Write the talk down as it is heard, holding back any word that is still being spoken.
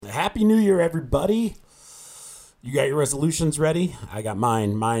Happy New Year, everybody. You got your resolutions ready? I got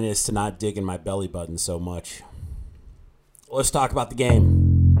mine. Mine is to not dig in my belly button so much. Let's talk about the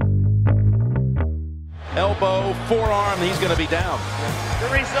game. Elbow, forearm, he's going to be down. The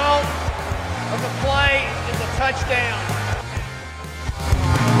result of the play is a touchdown.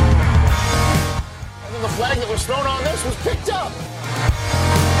 And then the flag that was thrown on this was picked up.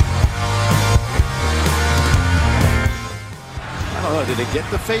 I don't know, did it get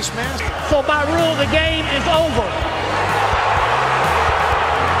the face mask? So by rule, the game is over.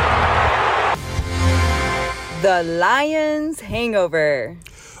 The Lions Hangover.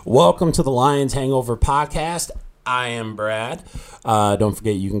 Welcome to the Lions Hangover podcast. I am Brad. Don't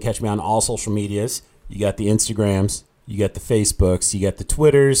forget, you can catch me on all social medias. You got the Instagrams, you got the Facebooks, you got the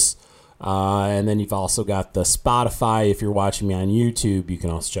Twitters, and then you've also got the Spotify. If you're watching me on YouTube, you can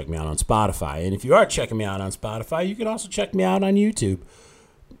also check me out on Spotify. And if you are checking me out on Spotify, you can also check me out on YouTube.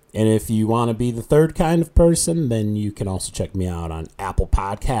 And if you want to be the third kind of person, then you can also check me out on Apple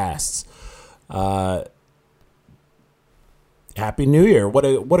Podcasts. Happy New Year. What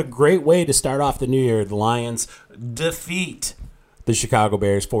a great way to start off the new year. The Lions defeat the Chicago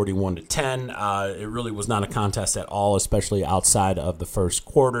Bears 41-10. It really was not a contest at all, especially outside of the first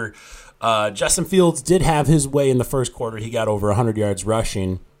quarter. Justin Fields did have his way in the first quarter. He got over 100 yards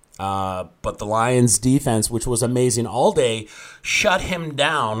rushing. But the Lions defense, which was amazing all day, shut him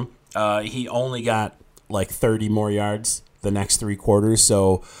down. He only got like 30 more yards the next three quarters.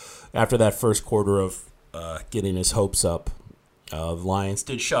 So after that first quarter of getting his hopes up, the Lions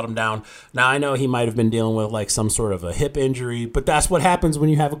did shut him down. Now, I know he might have been dealing with like some sort of a hip injury, but that's what happens when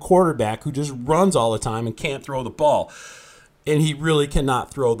you have a quarterback who just runs all the time and can't throw the ball. And he really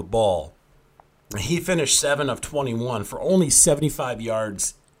cannot throw the ball. He finished 7 of 21 for only 75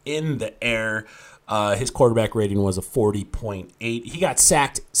 yards in the air. His quarterback rating was a 40.8. He got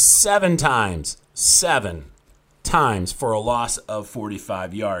sacked 7 times. 7 times for a loss of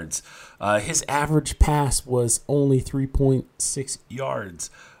 45 yards. His average pass was only 3.6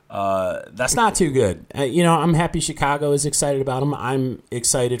 yards. That's not too good. I'm happy Chicago is excited about him. I'm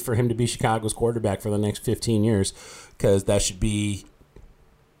excited for him to be Chicago's quarterback for the next 15 years because that should be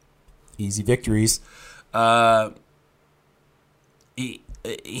easy victories.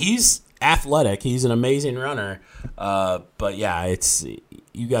 He's athletic. He's an amazing runner. But yeah,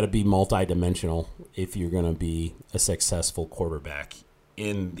 you got to be multidimensional if you're going to be a successful quarterback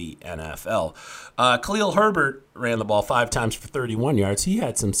in the NFL. Khalil Herbert ran the ball 5 times for 31 yards. He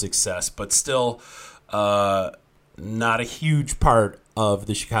had some success, but still not a huge part of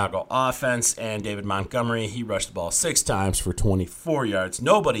the Chicago offense. And David Montgomery, he rushed the ball 6 times for 24 yards.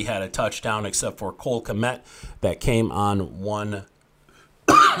 Nobody had a touchdown except for Cole Kmet that came on one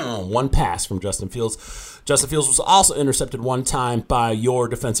pass from Justin Fields. Justin Fields was also intercepted 1 time by your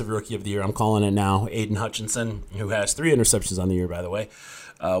defensive rookie of the year. I'm calling it now, Aiden Hutchinson, who has 3 interceptions on the year, by the way.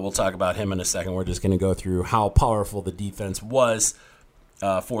 We'll talk about him in a second. We're just going to go through how powerful the defense was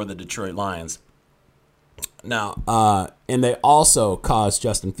for the Detroit Lions. Now, and they also caused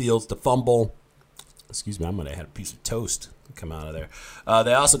Justin Fields to fumble. Excuse me, I'm going to have a piece of toast come out of there.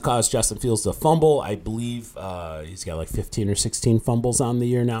 They also caused Justin Fields to fumble. I believe he's got like 15 or 16 fumbles on the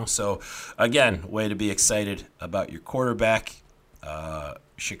year now. So, again, way to be excited about your quarterback.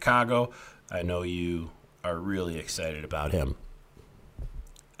 Chicago, I know you are really excited about him.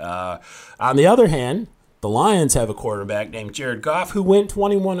 On the other hand, the Lions have a quarterback named Jared Goff who went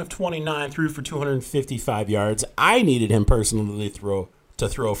 21 of 29, threw for 255 yards. I needed him personally to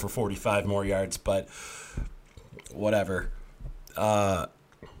throw for 45 more yards, but whatever.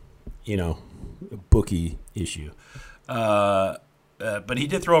 Bookie issue. But he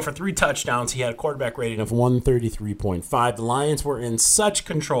did throw for 3 touchdowns. He had a quarterback rating of 133.5. The Lions were in such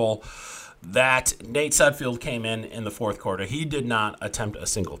control that Nate Sudfeld came in the fourth quarter. He did not attempt a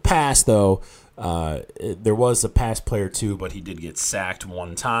single pass, though. There was a pass play or two, but he did get sacked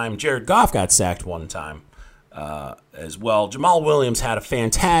 1 time. Jared Goff got sacked 1 time. As well. Jamal Williams had a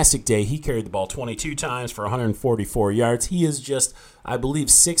fantastic day. He carried the ball 22 times for 144 yards. He is just, I believe,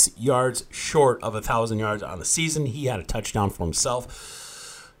 6 yards short of 1,000 yards on the season. He had a touchdown for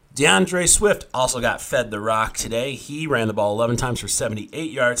himself. DeAndre Swift also got fed the rock today. He ran the ball 11 times for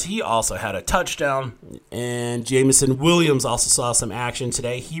 78 yards. He also had a touchdown. And Jameson Williams also saw some action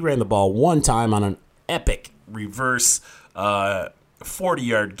today. He ran the ball 1 time on an epic reverse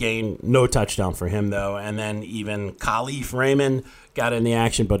 40-yard gain, no touchdown for him, though. And then even Khalif Raymond got in the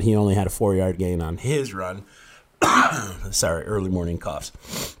action, but he only had a 4-yard gain on his run. Sorry, early morning coughs.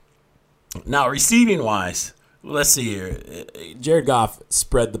 Now, receiving-wise, Let's see here. Jared Goff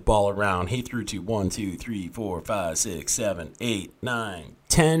spread the ball around. He threw to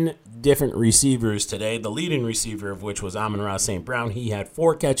 10 different receivers today. The leading receiver of which was Amon-Ra St. Brown. He had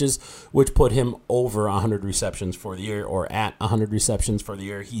 4 catches, which put him over 100 receptions for the year, or at 100 receptions for the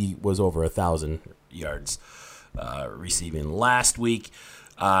year. He was over 1,000 yards receiving last week.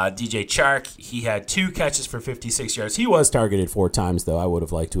 DJ Chark, he had 2 catches for 56 yards. He was targeted 4 times, though. I would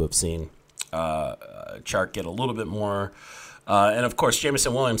have liked to have seen Chark get a little bit more. And, of course,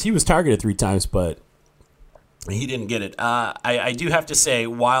 Jameson Williams, he was targeted 3 times, but he didn't get it. I do have to say,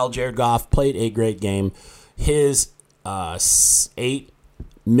 while Jared Goff played a great game, his 8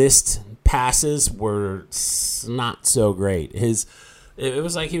 missed passes were not so great. It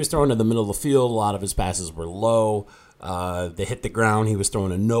was like he was throwing to the middle of the field. A lot of his passes were low. They hit the ground. He was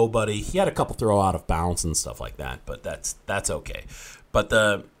throwing to nobody. He had a couple throw out of bounds and stuff like that, but that's okay. But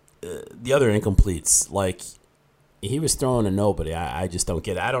the other incompletes, like, he was throwing to nobody. I just don't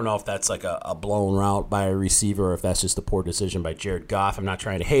get it. I don't know if that's like a blown route by a receiver or if that's just a poor decision by Jared Goff. I'm not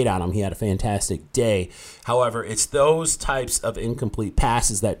trying to hate on him. He had a fantastic day. However, it's those types of incomplete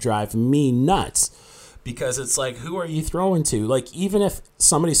passes that drive me nuts, because it's like, who are you throwing to? Like, even if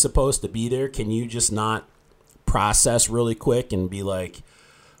somebody's supposed to be there, can you just not process really quick and be like,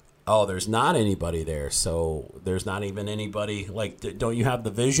 oh, there's not anybody there, so there's not even anybody. Like, don't you have the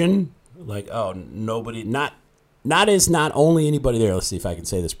vision? Like, oh, nobody, not only anybody there. Let's see if I can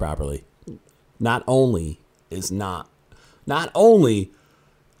say this properly. Not only is nobody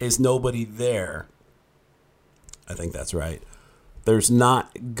there. I think that's right. There's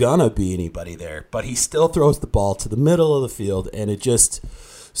not gonna be anybody there, but he still throws the ball to the middle of the field, and it just,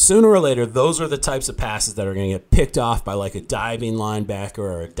 sooner or later, those are the types of passes that are going to get picked off by like a diving linebacker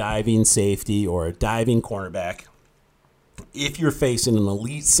or a diving safety or a diving cornerback. If you're facing an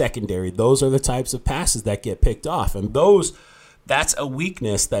elite secondary, those are the types of passes that get picked off. And that's a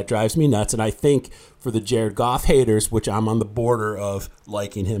weakness that drives me nuts. And I think for the Jared Goff haters, which I'm on the border of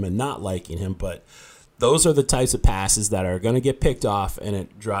liking him and not liking him, but those are the types of passes that are going to get picked off, and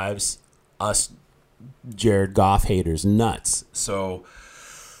it drives us Jared Goff haters nuts. So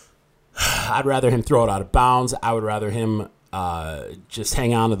I'd rather him throw it out of bounds. I would rather him just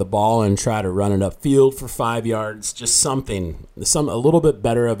hang on to the ball and try to run it upfield for 5 yards. Just a little bit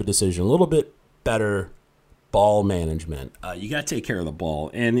better of a decision, a little bit better ball management. You got to take care of the ball,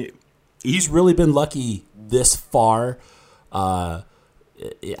 and he's really been lucky this far. I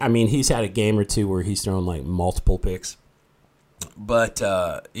mean, he's had a game or two where he's thrown like multiple picks, but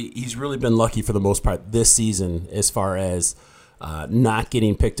he's really been lucky for the most part this season as far as not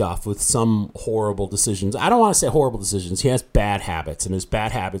getting picked off with some horrible decisions. I don't want to say horrible decisions. He has bad habits, and his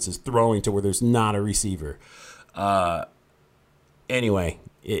bad habits is throwing to where there's not a receiver. Anyway,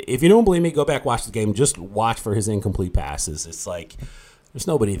 if you don't believe me, go back, watch the game. Just watch for his incomplete passes. It's like, there's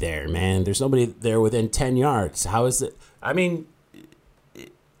nobody there, man. There's nobody there within 10 yards. How is it? I mean,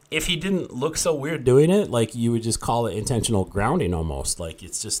 if he didn't look so weird doing it, like, you would just call it intentional grounding almost. Like,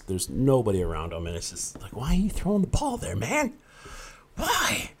 it's just, there's nobody around him, and it's just like, why are you throwing the ball there, man?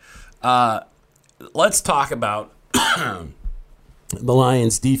 Why? Let's talk about the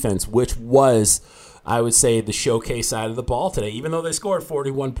Lions defense, which was, I would say, the showcase side of the ball today. Even though they scored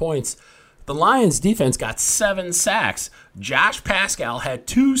 41 points, the Lions defense got 7 sacks. Josh Pascal had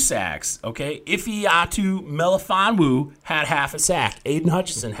 2 sacks, okay? Ifeatu Melifonwu had half a sack. Aiden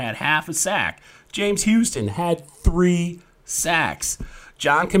Hutchinson had half a sack. James Houston had 3 sacks.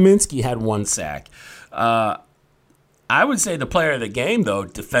 John Kaminsky had 1 sack. I would say the player of the game, though,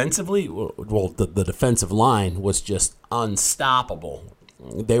 defensively, well, the defensive line was just unstoppable.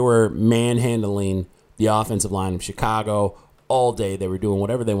 They were manhandling the offensive line of Chicago all day. They were doing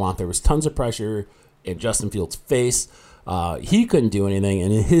whatever they want. There was tons of pressure in Justin Fields' face. He couldn't do anything,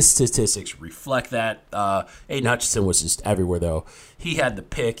 and his statistics reflect that. Aiden Hutchinson was just everywhere, though. He had the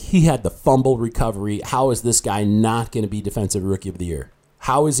pick. He had the fumble recovery. How is this guy not going to be Defensive Rookie of the Year?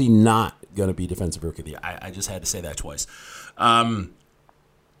 How is he not going to be Defensive Rookie of the Year? I just had to say that twice.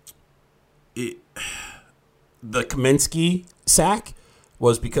 The Kaminsky sack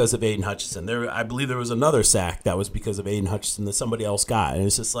was because of Aiden Hutchinson. I believe there was another sack that was because of Aiden Hutchinson that somebody else got. And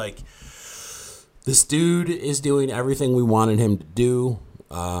it's just like, this dude is doing everything we wanted him to do.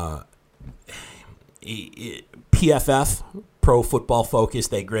 PFF, Pro Football Focus,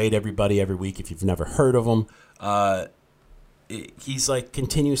 they grade everybody every week if you've never heard of them. He's like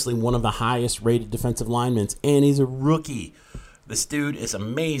continuously one of the highest rated defensive linemen, and he's a rookie. This dude is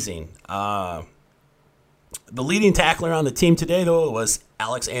amazing. The leading tackler on the team today, though, was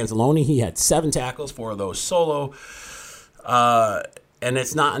Alex Anzalone. He had 7 tackles, 4 of those solo. And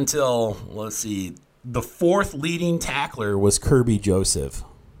it's not until, let's see, The fourth leading tackler was Kirby Joseph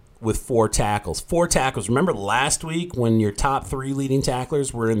with 4 tackles. 4 tackles. Remember last week when your top 3 leading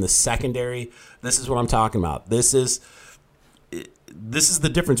tacklers were in the secondary? This is what I'm talking about. This is the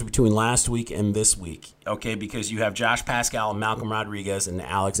difference between last week and this week, okay? Because you have Josh Pascal, Malcolm Rodriguez, and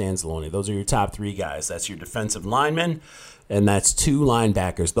Alex Anzalone. Those are your top 3 guys. That's your defensive linemen, and that's 2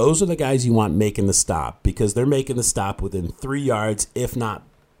 linebackers. Those are the guys you want making the stop because they're making the stop within 3 yards, if not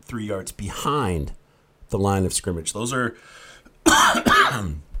 3 yards behind the line of scrimmage. Those are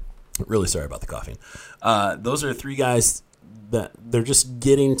really sorry about the coughing. Those are 3 guys that they're just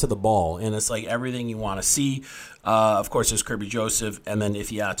getting to the ball, and it's like everything you want to see. Of course, there's Kirby Joseph, and then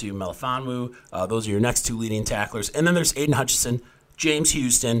Ifeatu Melifonwu. Those are your next 2 leading tacklers. And then there's Aiden Hutchinson, James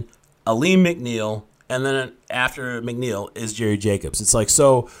Houston, Aleem McNeil, and then after McNeil is Jerry Jacobs. It's like,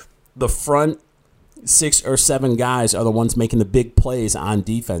 so the front 6 or 7 guys are the ones making the big plays on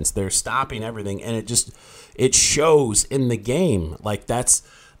defense. They're stopping everything, and it shows in the game. Like, that's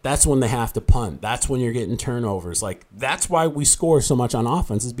when they have to punt. That's when you're getting turnovers. Like, that's why we score so much on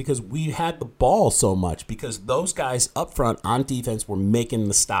offense, is because we had the ball so much, because those guys up front on defense were making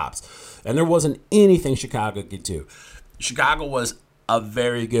the stops. And there wasn't anything Chicago could do. Chicago was a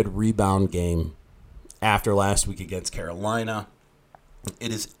very good rebound game after last week against Carolina.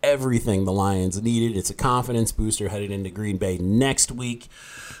 It is everything the Lions needed. It's a confidence booster headed into Green Bay next week,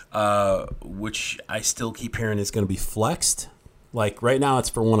 which I still keep hearing is going to be flexed. Like, right now it's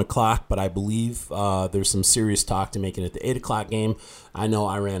for 1 o'clock, but I believe there's some serious talk to making it the 8 o'clock game. I know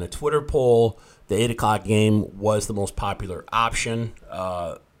I ran a Twitter poll. The 8 o'clock game was the most popular option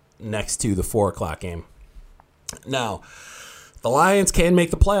next to the 4 o'clock game. Now, the Lions can make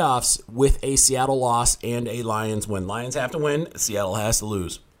the playoffs with a Seattle loss and a Lions win. Lions have to win. Seattle has to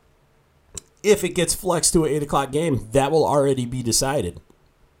lose. If it gets flexed to an 8 o'clock game, that will already be decided.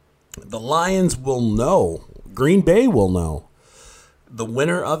 The Lions will know. Green Bay will know. The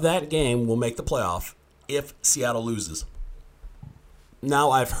winner of that game will make the playoff if Seattle loses. Now,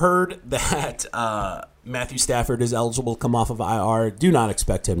 I've heard that Matthew Stafford is eligible to come off of IR. Do not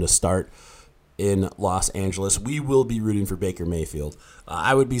expect him to start in Los Angeles. We will be rooting for Baker Mayfield.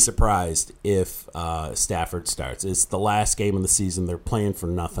 I would be surprised if Stafford starts. It's the last game of the season. They're playing for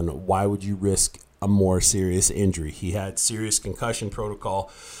nothing. Why would you risk a more serious injury? He had serious concussion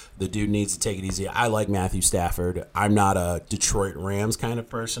protocol. The dude needs to take it easy. I like Matthew Stafford. I'm not a Detroit Rams kind of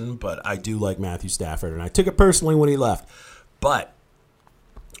person, but I do like Matthew Stafford, and I took it personally when he left. But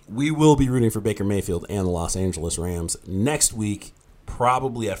we will be rooting for Baker Mayfield and the Los Angeles Rams next week,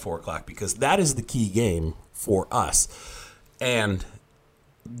 probably at 4 o'clock, because that is the key game for us. And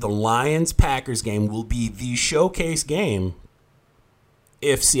the Lions-Packers game will be the showcase game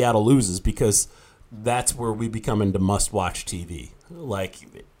if Seattle loses, because that's where we become into must-watch TV. Like,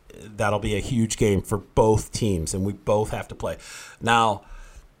 that'll be a huge game for both teams, and we both have to play. Now,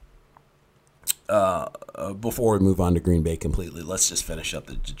 before we move on to Green Bay completely, let's just finish up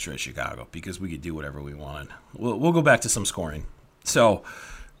the Detroit-Chicago, because we could do whatever we wanted. We'll go back to some scoring. So,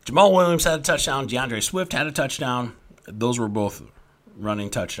 Jamal Williams had a touchdown. DeAndre Swift had a touchdown. Those were both running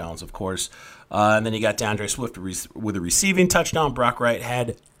touchdowns, of course. And then you got DeAndre Swift with a receiving touchdown. Brock Wright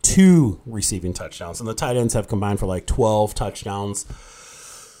had 2 receiving touchdowns. And the tight ends have combined for like 12 touchdowns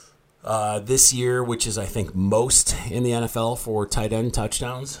this year, which is, I think, most in the NFL for tight end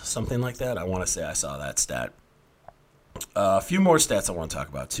touchdowns, something like that. I want to say I saw that stat. A few more stats I want to talk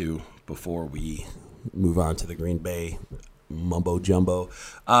about, too, before we move on to the Green Bay mumbo-jumbo.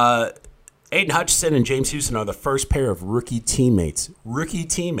 Aiden Hutchinson and James Houston are the first pair of rookie teammates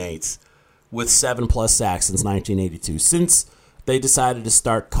with 7+ sacks since 1982. Since they decided to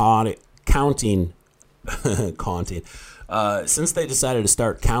start counting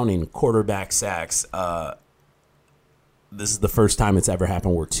quarterback sacks, this is the first time it's ever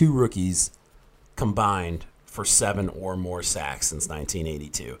happened where 2 rookies combined for 7 or more sacks since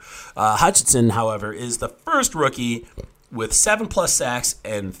 1982. Hutchinson, however, is the first rookie with 7+ sacks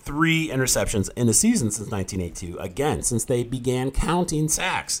and 3 interceptions in a season since 1982. Again, since they began counting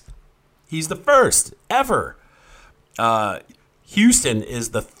sacks. He's the first ever. Houston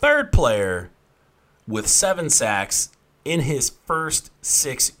is the third player with 7 sacks in his first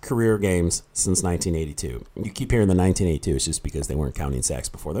 6 career games since 1982. You keep hearing the 1982. It's just because they weren't counting sacks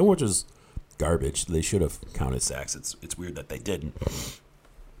before then, which is garbage. They should have counted sacks. It's weird that they didn't.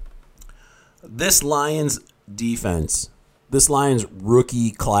 This Lions defense, this Lions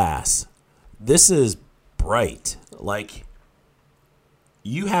rookie class, this is bright. Like,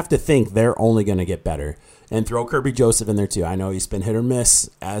 you have to think they're only going to get better. And throw Kirby Joseph in there too. I know he's been hit or miss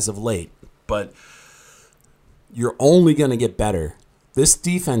as of late, but you're only going to get better. This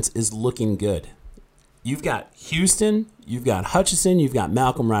defense is looking good. you've got Houston, you've got Hutchinson, you've got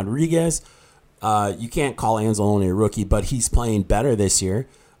Malcolm Rodriguez. You can't call Anzalone a rookie, but he's playing better this year.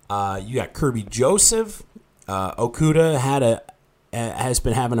 You got Kirby Joseph. Okuda has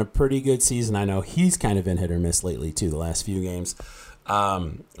been having a pretty good season. I know he's kind of been hit or miss lately too, the last few games.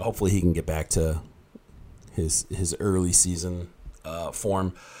 Hopefully he can get back to his early season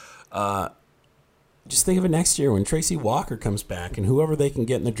form. Just think of it next year when Tracy Walker comes back and whoever they can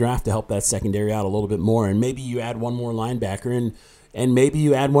get in the draft to help that secondary out a little bit more. And maybe you add one more linebacker and maybe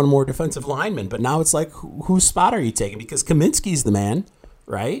you add one more defensive lineman. But now it's like, whose spot are you taking? Because Kaminsky's the man,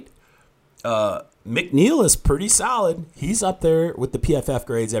 right? McNeil is pretty solid. He's up there with the PFF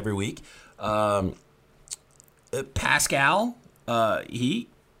grades every week. Pascal, he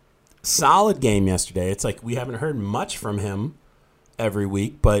solid game yesterday. It's like we haven't heard much from him every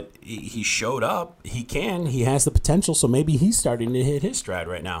week, but he showed up. He has the potential, so maybe he's starting to hit his stride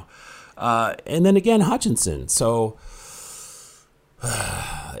right now. And then again, Hutchinson. So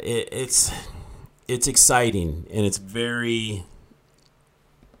it's exciting, and it's very.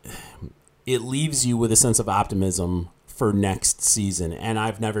 It leaves you with a sense of optimism for next season. And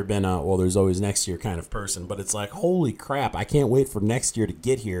I've never been there's always next year kind of person, but it's like, holy crap, I can't wait for next year to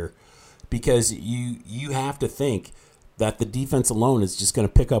get here, because you have to think that the defense alone is just going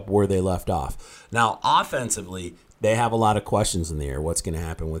to pick up where they left off. Now, offensively, they have a lot of questions in the air. What's going to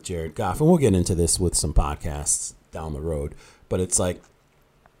happen with Jared Goff? And we'll get into this with some podcasts down the road. But it's like,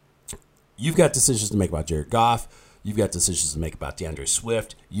 you've got decisions to make about Jared Goff. You've got decisions to make about DeAndre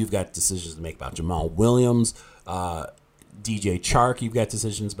Swift. You've got decisions to make about Jamal Williams, DJ Chark. You've got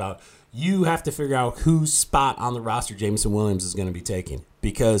decisions about. You have to figure out whose spot on the roster Jameson Williams is going to be taking,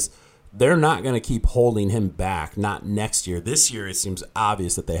 because they're not going to keep holding him back, not next year. This year, it seems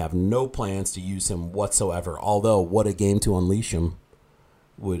obvious that they have no plans to use him whatsoever, although what a game to unleash him.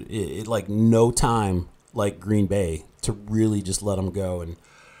 Like no time like Green Bay to really just let him go and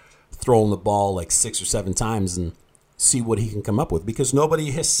throw him the ball like 6 or 7 times and see what he can come up with, because nobody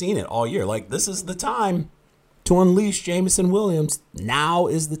has seen it all year. Like, this is the time to unleash Jameson Williams. Now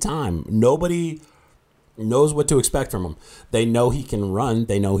is the time. Nobody knows what to expect from him. They know he can run.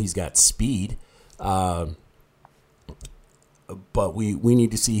 They know he's got speed. But we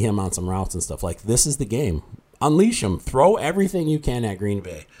need to see him on some routes and stuff. Like, this is the game. Unleash him. Throw everything you can at Green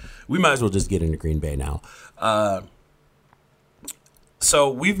Bay. We might as well just get into Green Bay now.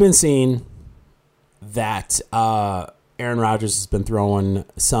 So we've been seeing that Aaron Rodgers has been throwing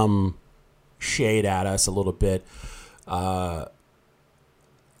some shade at us a little bit.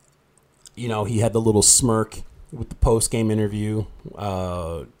 He had the little smirk with the post-game interview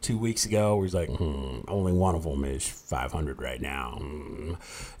 2 weeks ago where he's like, only one of them is 500 right now.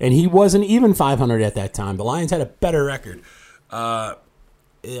 And he wasn't even 500 at that time. The Lions had a better record. I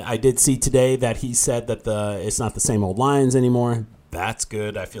did see today that he said that it's not the same old Lions anymore. That's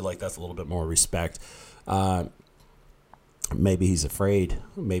good. I feel like that's a little bit more respect. Maybe he's afraid.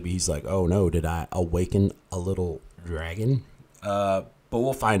 Maybe he's like, oh no, did I awaken a little dragon? But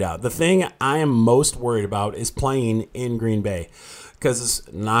we'll find out. The thing I am most worried about is playing in Green Bay, because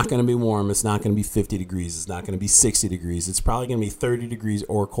it's not going to be warm. It's not going to be 50 degrees. It's not going to be 60 degrees. It's probably going to be 30 degrees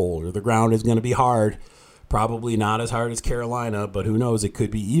or colder. The ground is going to be hard. Probably not as hard as Carolina, but who knows? It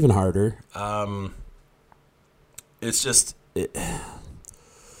could be even harder. It's just...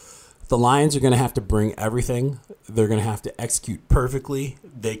 The Lions are going to have to bring everything. They're going to have to execute perfectly.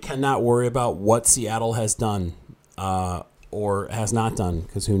 They cannot worry about what Seattle has done or has not done,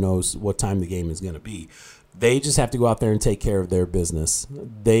 because who knows what time the game is going to be. They just have to go out there and take care of their business.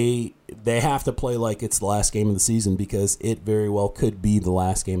 They have to play like it's the last game of the season, because it very well could be the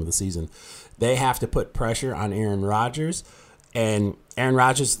last game of the season. They have to put pressure on Aaron Rodgers. And Aaron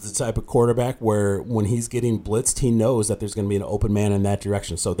Rodgers is the type of quarterback where when he's getting blitzed, he knows that there's going to be an open man in that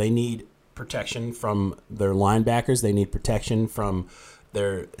direction. So they need protection from their linebackers. They need protection from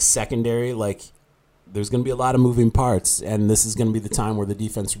their secondary. Like, there's going to be a lot of moving parts, and this is going to be the time where the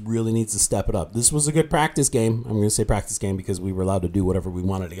defense really needs to step it up. This was a good practice game. I'm going to say practice game because we were allowed to do whatever we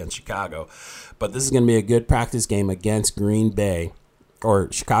wanted against Chicago. But this is going to be a good practice game against Green Bay,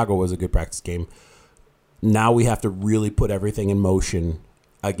 or Chicago was a good practice game. Now we have to really put everything in motion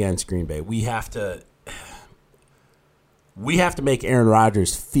against Green Bay. We have to make Aaron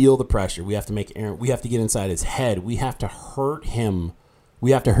Rodgers feel the pressure. We have to get inside his head. We have to hurt him.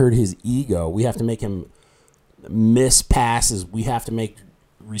 We have to hurt his ego. We have to make him miss passes. We have to make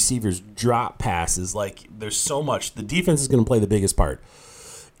receivers drop passes. Like, there's so much. The defense is going to play the biggest part.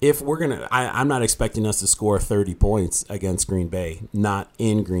 If we're going to, I'm not expecting us to score 30 points against Green Bay. Not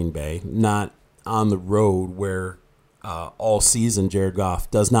in Green Bay. Not on the road where all season, Jared Goff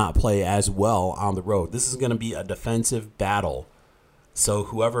does not play as well on the road. This is going to be a defensive battle. So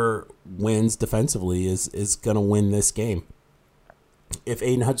whoever wins defensively is going to win this game. If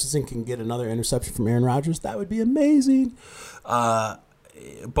Aiden Hutchinson can get another interception from Aaron Rodgers, that would be amazing.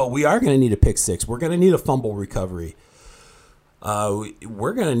 But we are going to need a pick six. We're going to need a fumble recovery.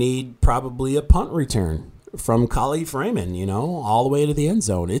 We're going to need probably a punt return from Khalif Raymond, all the way to the end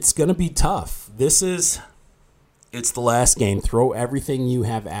zone. It's going to be tough. It's the last game. Throw everything you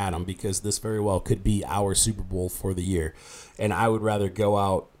have at them, because this very well could be our Super Bowl for the year. And I would rather go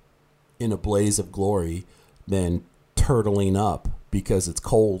out in a blaze of glory than turtling up because it's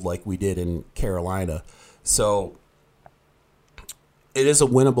cold like we did in Carolina. So it is a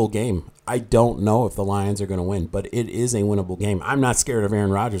winnable game. I don't know if the Lions are going to win, but it is a winnable game. I'm not scared of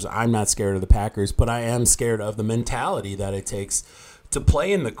Aaron Rodgers. I'm not scared of the Packers, but I am scared of the mentality that it takes to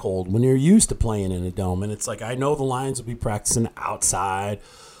play in the cold when you're used to playing in a dome. And it's like, I know the Lions will be practicing outside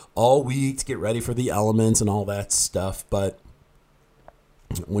all week to get ready for the elements and all that stuff, but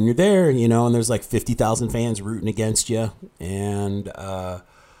when you're there, and there's like 50,000 fans rooting against you, and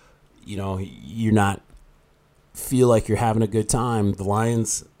you're not feel like you're having a good time, the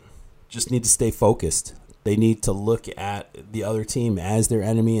Lions just need to stay focused. They need to look at the other team as their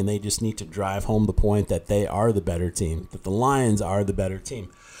enemy, and they just need to drive home the point that they are the better team, that the Lions are the better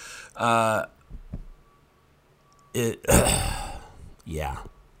team. Yeah.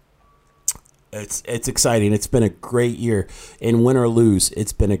 It's exciting. It's been a great year. And win or lose,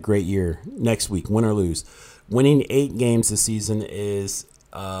 it's been a great year. Next week, win or lose. Winning 8 games this season is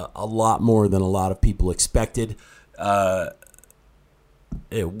a lot more than a lot of people expected. We'll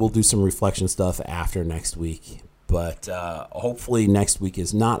do some reflection stuff after next week. But hopefully next week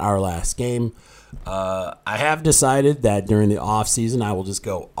is not our last game. I have decided that during the off season, I will just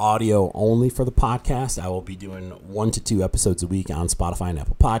go audio only for the podcast. I will be doing 1 to 2 episodes a week on Spotify and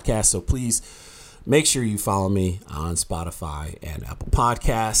Apple Podcasts. So please make sure you follow me on Spotify and Apple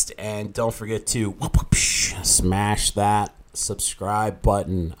Podcast. And don't forget to smash that subscribe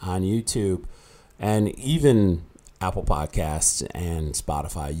button on YouTube and even Apple Podcasts and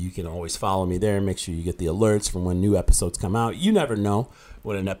Spotify. You can always follow me there. Make sure you get the alerts from when new episodes come out. You never know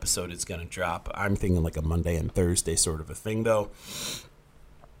when an episode is going to drop. I'm thinking like a Monday and Thursday sort of a thing, though.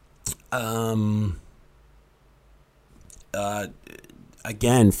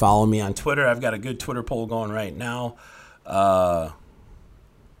 Again, follow me on Twitter. I've got a good Twitter poll going right now.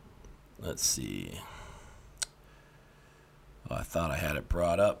 Let's see. Oh, I thought I had it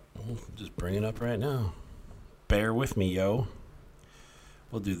brought up. I'll just bring it up right now. Bear with me, yo.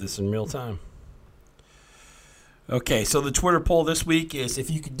 We'll do this in real time. Okay, so the Twitter poll this week is, if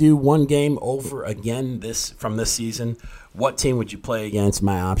you could do one game over again from this season, what team would you play against?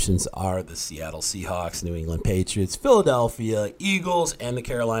 My options are the Seattle Seahawks, New England Patriots, Philadelphia Eagles, and the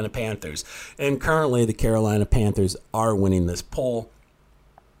Carolina Panthers. And currently, the Carolina Panthers are winning this poll.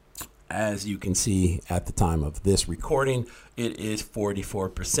 As you can see at the time of this recording, it is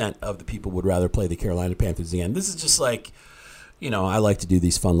 44% of the people would rather play the Carolina Panthers again. This is just like, I like to do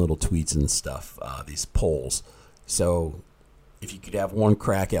these fun little tweets and stuff, these polls. So if you could have one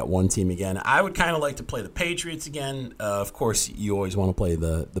crack at one team again, I would kind of like to play the Patriots again. Of course, you always want to play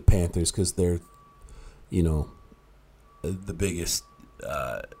the Panthers because they're, the biggest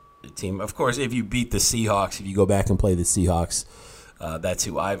team. Of course, if you beat the Seahawks, if you go back and play the Seahawks, that's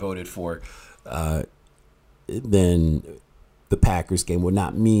who I voted for, then the Packers game would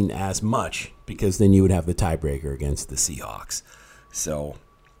not mean as much because then you would have the tiebreaker against the Seahawks. So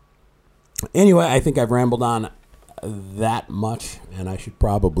anyway, I think I've rambled on that much, and I should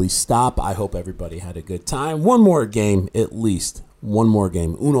probably stop. I hope everybody had a good time. One more game, at least. One more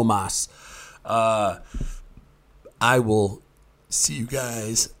game. Uno mas. I will see you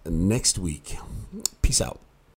guys next week. Peace out.